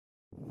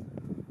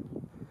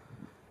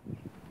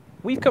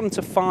We've come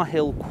to Far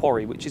Hill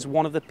Quarry, which is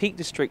one of the Peak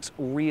District's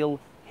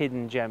real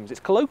hidden gems. It's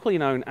colloquially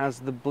known as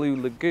the Blue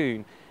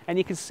Lagoon, and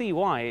you can see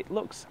why. It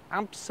looks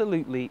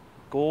absolutely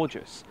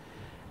gorgeous.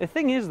 The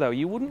thing is though,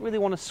 you wouldn't really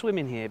want to swim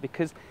in here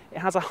because it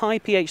has a high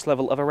pH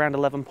level of around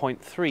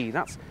 11.3.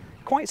 That's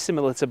quite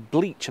similar to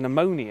bleach and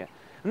ammonia.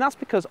 And that's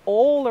because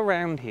all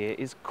around here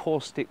is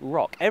caustic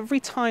rock. Every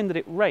time that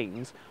it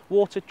rains,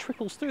 water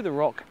trickles through the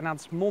rock and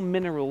adds more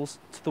minerals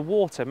to the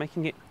water,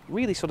 making it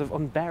really sort of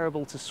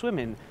unbearable to swim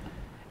in.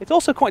 It's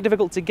also quite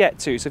difficult to get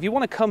to, so if you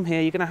want to come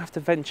here, you're going to have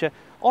to venture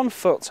on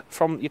foot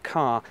from your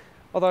car.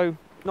 Although,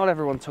 not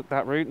everyone took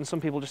that route, and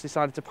some people just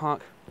decided to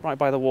park right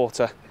by the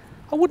water.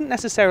 I wouldn't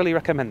necessarily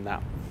recommend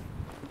that.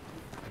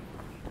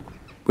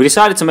 We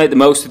decided to make the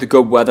most of the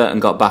good weather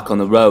and got back on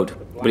the road,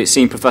 but it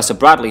seemed Professor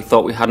Bradley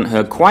thought we hadn't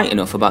heard quite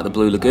enough about the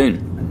Blue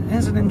Lagoon.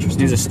 Here's an interesting...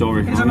 Here's a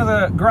story. Here's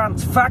another Grant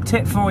fact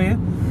hit for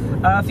you.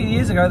 A few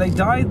years ago, they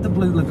dyed the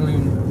Blue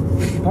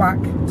Lagoon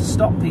black to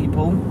stop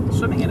people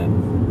swimming in it.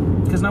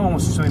 Because no one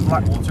wants to swim in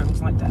black water, it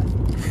looks like death.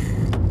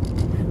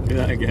 Do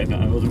that again,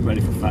 I wasn't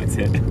ready for fact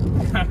hit.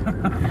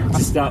 To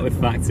start with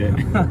fact hit,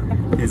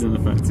 here's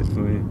another fact hit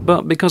for you.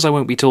 But because I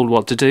won't be told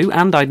what to do,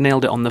 and I'd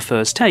nailed it on the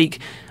first take,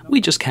 we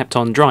just kept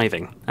on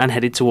driving, and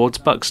headed towards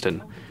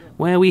Buxton,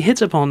 where we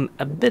hit upon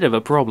a bit of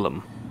a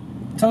problem.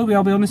 Toby,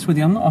 I'll be honest with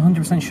you, I'm not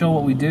 100% sure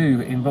what we do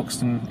in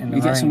Buxton in the rain.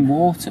 We get some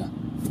water.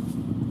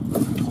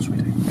 Of course we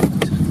do.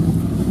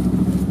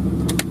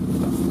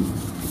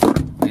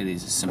 It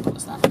is as simple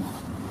as that.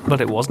 But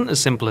it wasn't as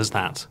simple as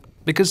that,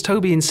 because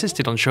Toby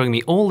insisted on showing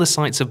me all the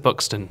sights of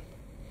Buxton,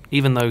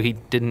 even though he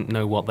didn't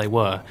know what they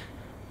were.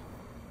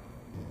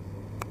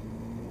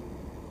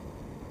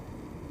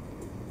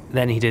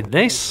 Then he did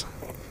this,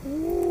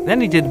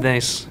 then he did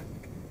this,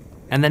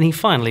 and then he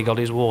finally got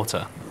his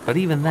water. But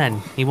even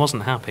then, he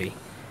wasn't happy.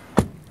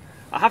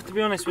 I have to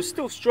be honest, we're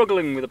still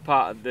struggling with a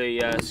part of the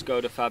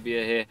Skoda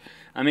Fabia here.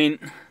 I mean,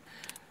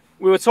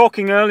 we were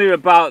talking earlier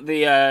about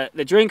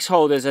the drinks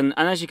holders, and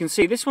as you can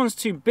see, this one's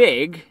too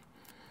big,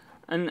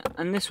 and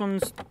this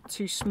one's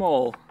too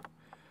small.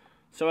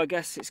 So I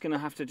guess it's going to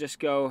have to just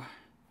go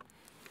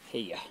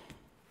here.